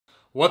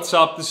What's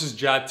up? This is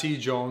Jad T.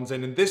 Jones,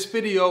 and in this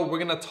video, we're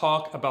gonna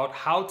talk about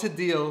how to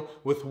deal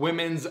with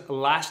women's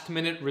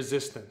last-minute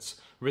resistance.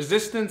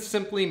 Resistance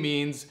simply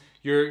means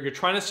you're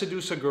trying to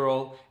seduce a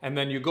girl, and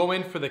then you go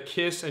in for the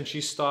kiss and she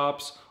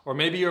stops, or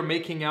maybe you're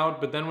making out,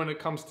 but then when it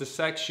comes to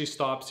sex, she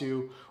stops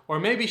you, or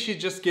maybe she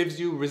just gives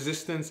you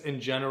resistance in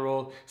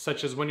general,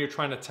 such as when you're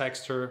trying to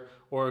text her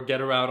or get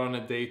her out on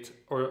a date,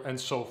 and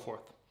so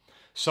forth.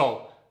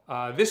 So,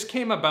 this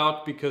came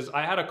about because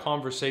I had a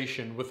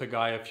conversation with a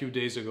guy a few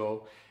days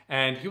ago,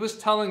 and he was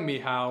telling me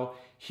how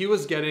he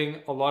was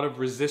getting a lot of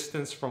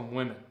resistance from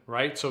women,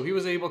 right? So he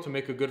was able to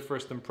make a good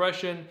first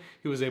impression,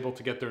 he was able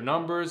to get their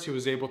numbers, he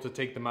was able to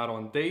take them out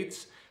on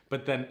dates,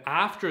 but then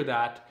after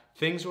that,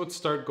 things would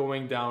start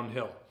going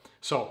downhill.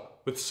 So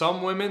with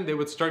some women, they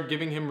would start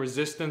giving him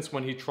resistance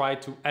when he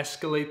tried to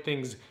escalate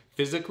things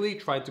physically,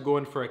 tried to go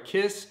in for a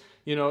kiss,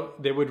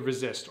 they would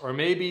resist. Or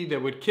maybe they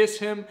would kiss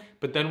him,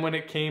 but then when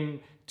it came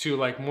to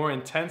like more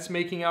intense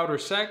making out or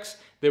sex,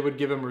 they would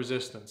give him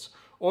resistance.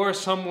 Or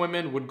some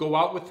women would go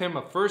out with him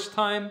a first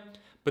time,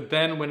 but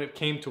then when it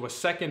came to a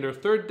second or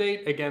third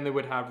date, again, they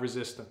would have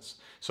resistance.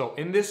 So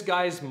in this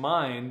guy's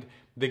mind,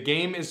 the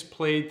game is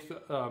played,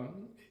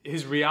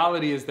 his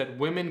reality is that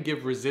women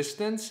give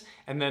resistance,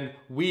 and then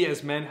we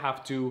as men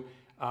have to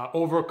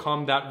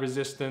overcome that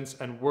resistance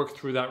and work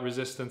through that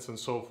resistance and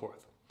so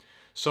forth.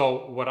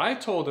 So what I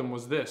told him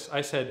was this.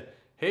 I said,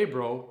 hey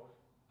bro,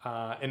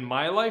 in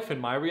my life, in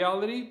my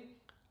reality,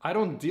 I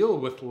don't deal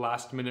with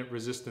last minute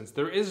resistance.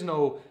 There is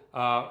no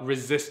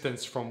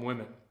resistance from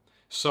women.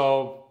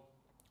 So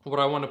what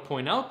I want to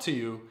point out to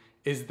you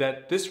is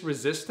that this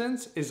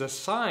resistance is a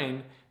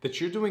sign that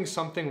you're doing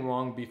something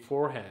wrong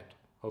beforehand.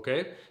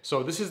 Okay?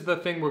 So this is the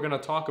thing we're going to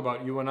talk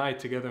about, you and I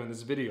together in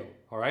this video.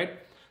 All right?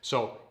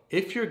 So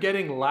if you're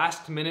getting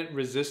last minute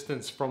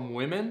resistance from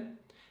women,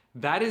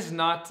 that is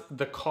not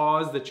the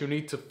cause that you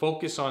need to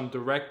focus on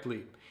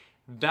directly.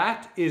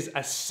 That is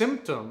a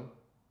symptom,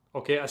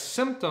 okay, a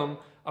symptom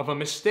of a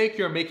mistake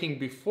you're making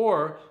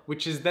before,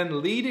 which is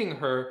then leading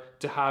her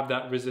to have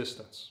that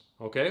resistance,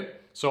 okay?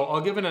 So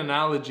I'll give an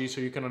analogy so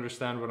you can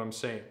understand what I'm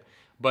saying.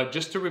 But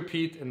just to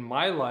repeat, in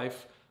my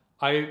life,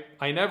 I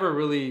never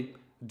really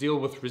deal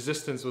with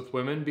resistance with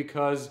women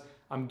because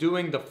I'm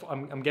getting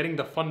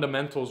the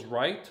fundamentals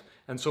right.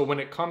 And so when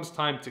it comes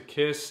time to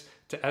kiss,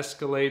 to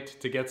escalate,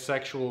 to get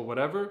sexual,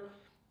 whatever,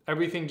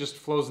 everything just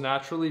flows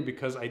naturally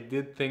because I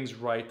did things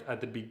right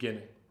at the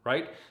beginning,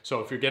 right?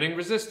 So if you're getting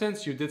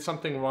resistance, you did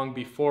something wrong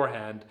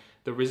beforehand.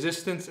 The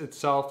resistance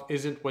itself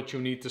isn't what you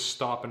need to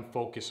stop and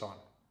focus on.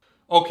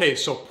 Okay,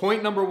 so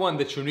point number one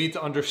that you need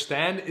to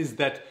understand is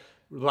that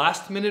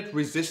last minute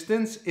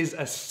resistance is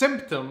a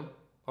symptom,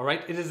 all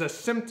right? It is a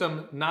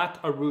symptom, not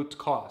a root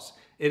cause.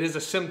 It is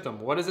a symptom.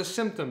 What does a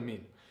symptom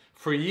mean?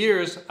 For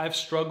years, I've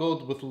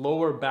struggled with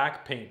lower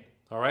back pain.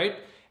 All right?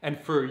 And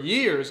for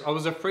years, I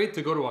was afraid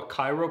to go to a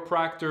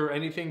chiropractor or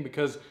anything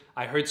because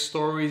I heard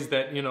stories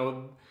that,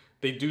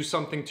 they do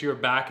something to your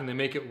back and they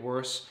make it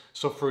worse.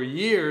 So for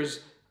years,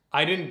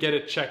 I didn't get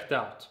it checked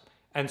out.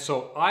 And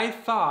so I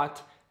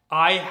thought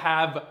I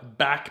have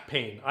back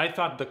pain. I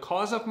thought the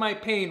cause of my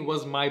pain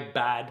was my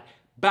bad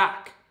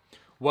back.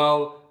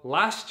 Well,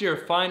 last year,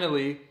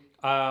 finally,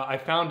 I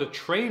found a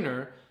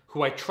trainer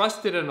who I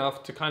trusted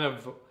enough to kind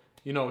of,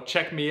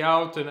 check me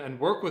out and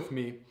work with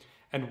me.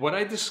 And what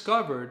I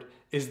discovered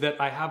is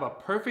that I have a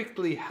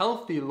perfectly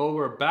healthy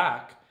lower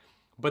back,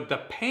 but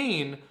the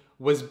pain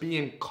was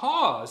being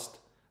caused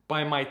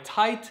by my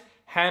tight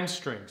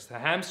hamstrings. The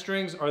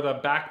hamstrings are the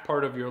back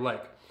part of your leg.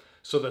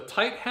 So the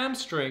tight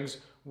hamstrings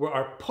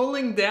are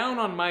pulling down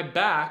on my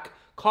back,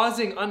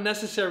 causing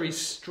unnecessary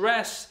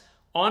stress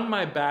on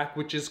my back,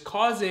 which is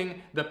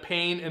causing the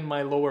pain in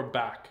my lower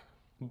back.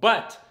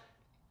 But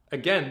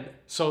again,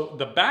 so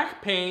the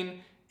back pain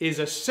is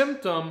a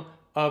symptom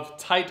of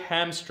tight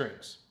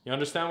hamstrings. You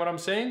understand what I'm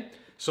saying?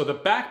 So the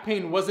back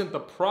pain wasn't the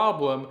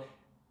problem,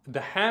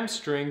 the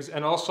hamstrings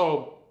and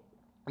also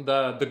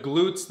the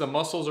glutes, the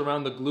muscles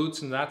around the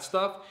glutes and that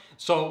stuff.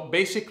 So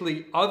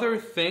basically other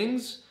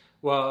things,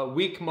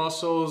 weak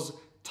muscles,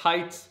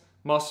 tight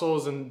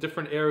muscles in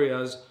different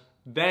areas,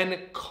 then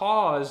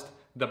caused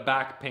the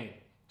back pain.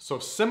 So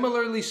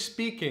similarly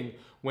speaking,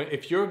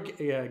 if you're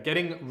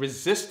getting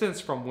resistance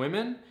from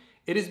women,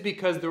 it is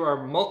because there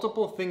are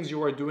multiple things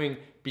you are doing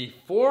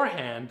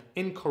beforehand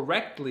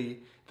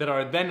incorrectly that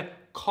are then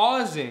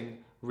causing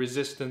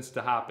resistance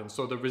to happen.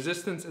 So the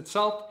resistance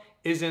itself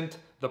isn't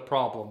the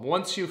problem.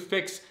 Once you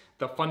fix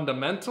the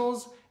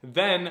fundamentals,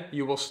 then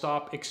you will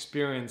stop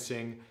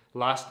experiencing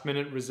last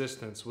minute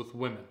resistance with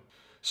women.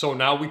 So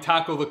now we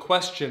tackle the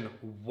question,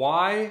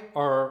 why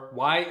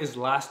is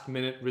last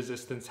minute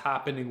resistance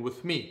happening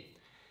with me?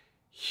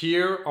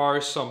 Here are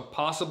some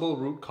possible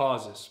root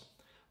causes.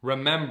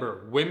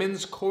 Remember,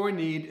 women's core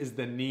need is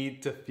the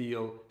need to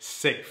feel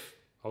safe.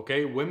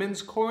 Okay,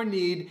 women's core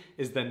need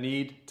is the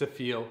need to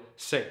feel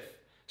safe.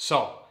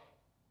 So,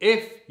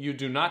 if you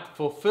do not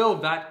fulfill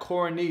that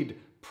core need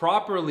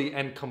properly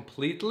and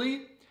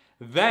completely,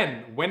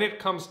 then when it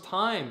comes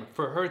time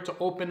for her to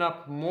open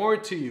up more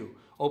to you,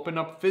 open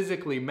up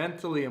physically,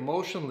 mentally,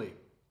 emotionally.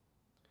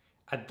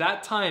 At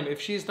that time, if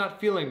she's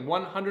not feeling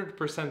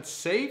 100%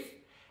 safe,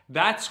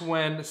 that's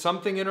when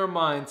something in her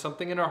mind,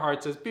 something in her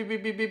heart says, beep,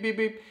 beep, beep, beep, beep,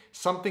 beep,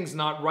 something's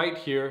not right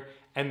here.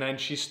 And then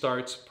she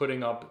starts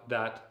putting up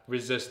that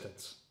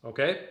resistance,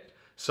 okay?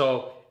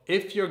 So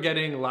if you're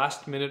getting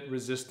last minute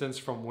resistance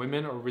from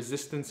women or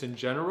resistance in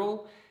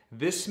general,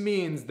 this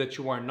means that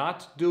you are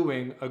not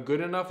doing a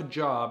good enough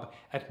job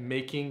at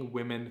making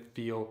women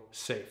feel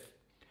safe.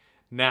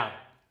 Now,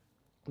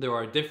 there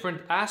are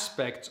different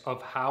aspects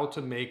of how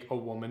to make a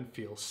woman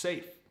feel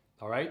safe,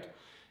 all right?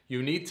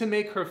 You need to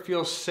make her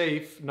feel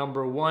safe,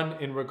 number one,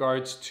 in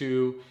regards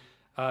to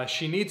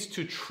she needs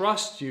to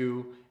trust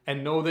you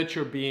and know that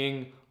you're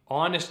being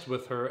honest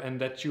with her and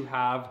that you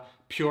have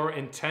pure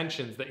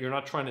intentions, that you're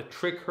not trying to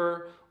trick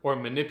her or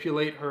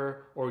manipulate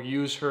her or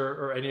use her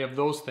or any of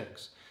those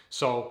things.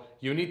 So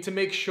you need to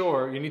make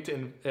sure, you need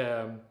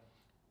to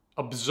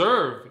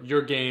observe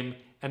your game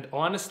and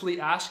honestly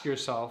ask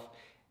yourself,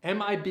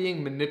 am I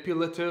being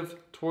manipulative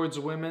towards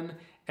women?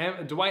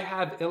 Do I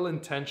have ill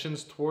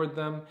intentions toward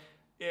them?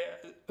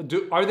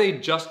 Are they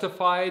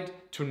justified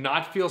to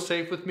not feel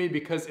safe with me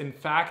because in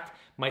fact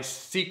my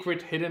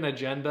secret hidden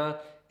agenda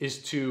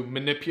is to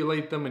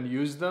manipulate them and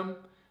use them?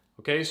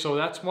 Okay, so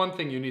that's one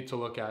thing you need to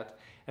look at.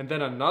 And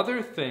then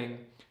another thing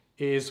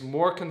is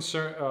more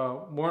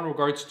in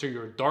regards to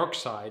your dark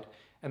side,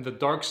 and the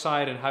dark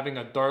side and having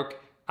a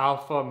dark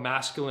alpha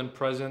masculine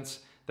presence.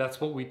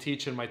 That's what we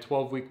teach in my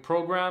 12-week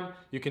program.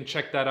 You can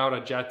check that out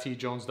at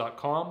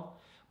jatjones.com.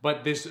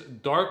 But this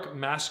dark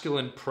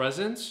masculine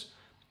presence,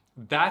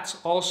 that's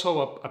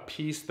also a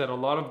piece that a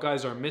lot of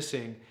guys are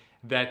missing,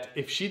 that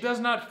if she does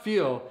not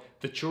feel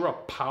that you're a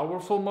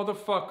powerful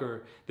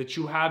motherfucker, that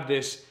you have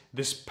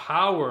this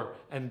power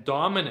and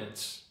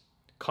dominance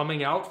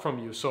coming out from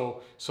you,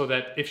 so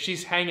that if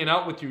she's hanging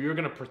out with you, you're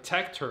gonna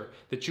protect her,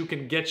 that you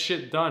can get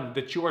shit done,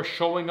 that you are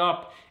showing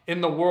up in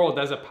the world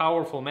as a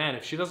powerful man.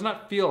 If she does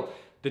not feel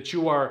that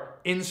you are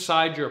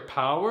inside your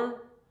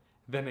power,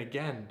 then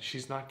again,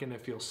 she's not gonna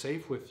feel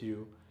safe with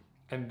you,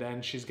 and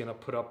then she's gonna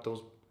put up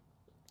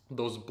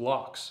those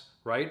blocks,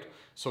 right?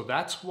 So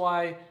that's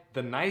why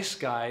the nice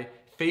guy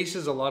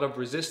faces a lot of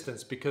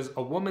resistance, because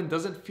a woman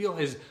doesn't feel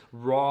his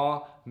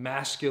raw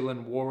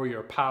masculine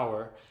warrior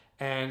power,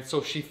 and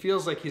so she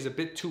feels like he's a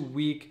bit too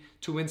weak,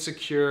 too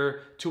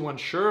insecure, too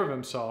unsure of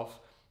himself,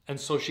 and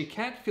so she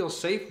can't feel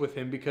safe with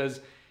him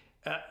because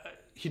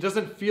he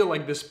doesn't feel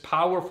like this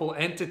powerful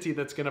entity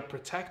that's going to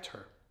protect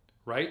her,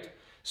 right?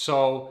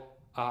 So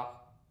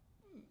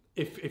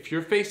if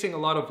you're facing a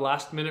lot of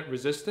last minute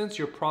resistance,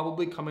 you're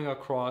probably coming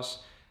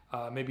across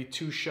maybe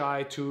too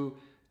shy, too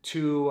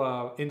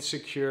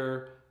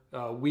insecure,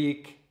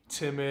 weak,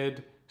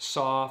 timid,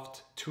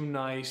 soft, too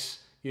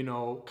nice, you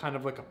know, kind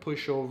of like a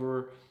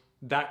pushover,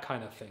 that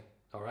kind of thing,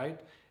 all right?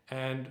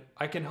 And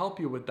I can help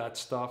you with that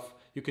stuff.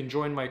 You can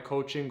join my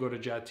coaching, go to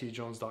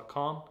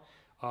jatjones.com.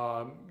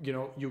 You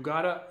know, you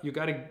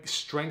gotta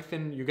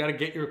strengthen, you gotta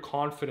get your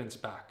confidence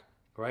back,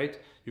 right?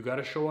 You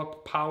gotta show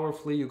up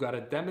powerfully. You gotta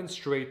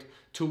demonstrate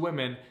to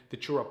women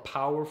that you're a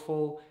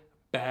powerful,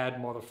 bad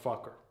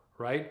motherfucker,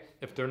 right?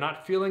 If they're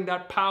not feeling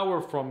that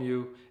power from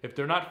you, if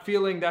they're not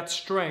feeling that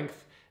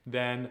strength,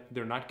 then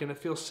they're not gonna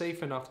feel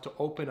safe enough to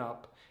open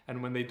up.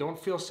 And when they don't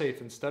feel safe,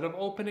 instead of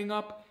opening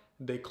up,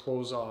 they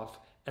close off.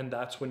 And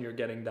that's when you're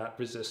getting that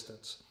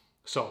resistance.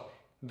 So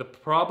the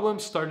problem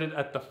started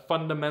at the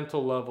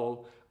fundamental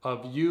level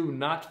of you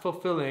not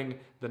fulfilling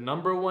the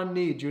number one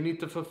need you need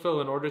to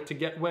fulfill in order to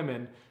get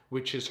women,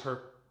 which is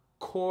her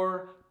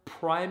core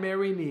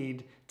primary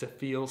need to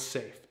feel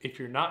safe. If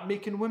you're not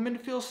making women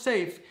feel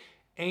safe,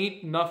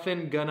 ain't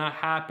nothing gonna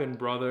happen,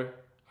 brother.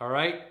 All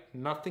right?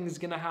 Nothing's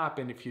gonna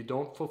happen if you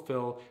don't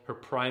fulfill her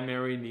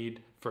primary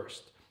need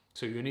first.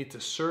 So you need to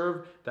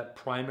serve that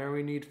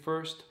primary need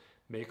first,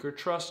 make her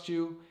trust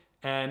you,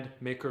 and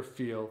make her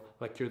feel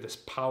like you're this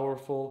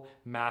powerful,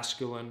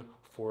 masculine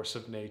force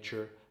of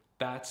nature.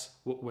 That's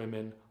what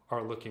women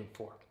are looking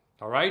for,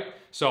 all right?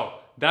 So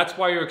that's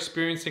why you're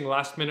experiencing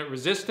last minute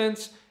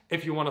resistance.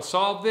 If you wanna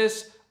solve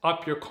this,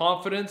 up your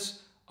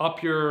confidence,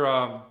 up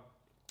your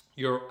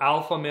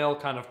alpha male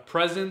kind of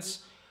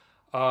presence,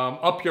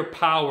 up your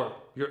power,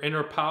 your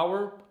inner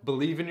power,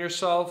 believe in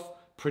yourself,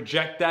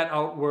 project that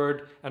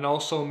outward, and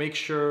also make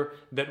sure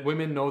that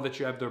women know that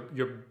you have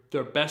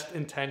their best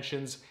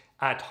intentions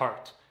at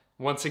heart.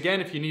 Once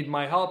again, if you need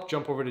my help,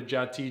 jump over to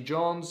Jad T.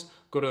 Jones,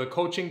 go to the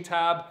coaching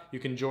tab. You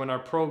can join our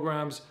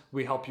programs.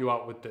 We help you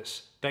out with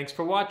this. Thanks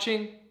for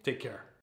watching. Take care.